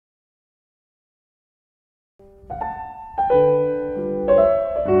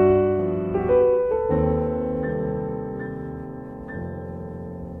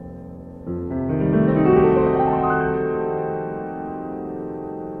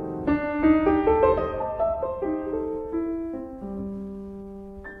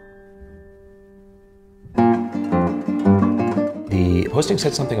The posting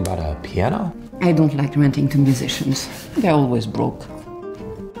said something about a piano? I don't like renting to musicians. They're always broke.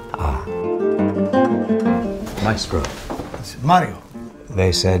 Ah. Maestro. It's Mario.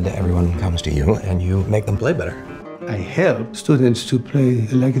 They said everyone comes to you and you make them play better. I help students to play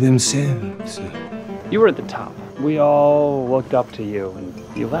like themselves. You were at the top. We all looked up to you,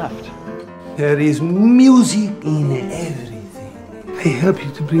 and you left. There is music in everything. I help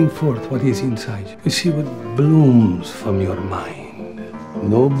you to bring forth what is inside you. You see what blooms from your mind.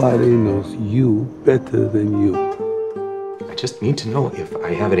 Nobody knows you better than you. I just need to know if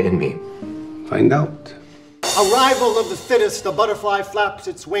I have it in me. Find out. Arrival of the fittest, the butterfly flaps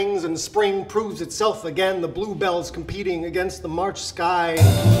its wings and spring proves itself again, the bluebells competing against the March sky.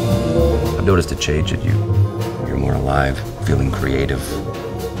 I've noticed a change in you. You're more alive, feeling creative,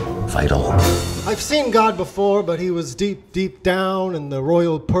 vital. I've seen God before, but he was deep, deep down in the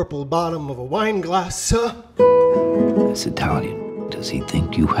royal purple bottom of a wine glass, sir. This Italian, does he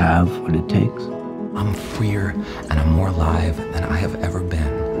think you have what it takes? I'm freer and I'm more alive than I have ever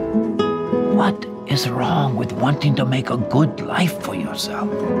been. What is wrong with wanting to make a good life for yourself?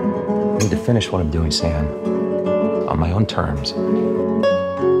 I need to finish what I'm doing, Sam, on my own terms.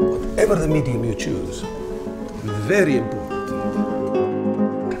 Whatever the medium you choose, very important.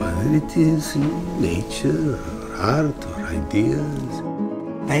 Whether it is nature, or art, or ideas,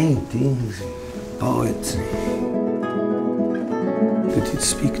 paintings, poetry. Did it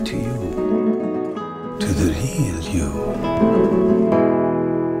speak to you? To the real you?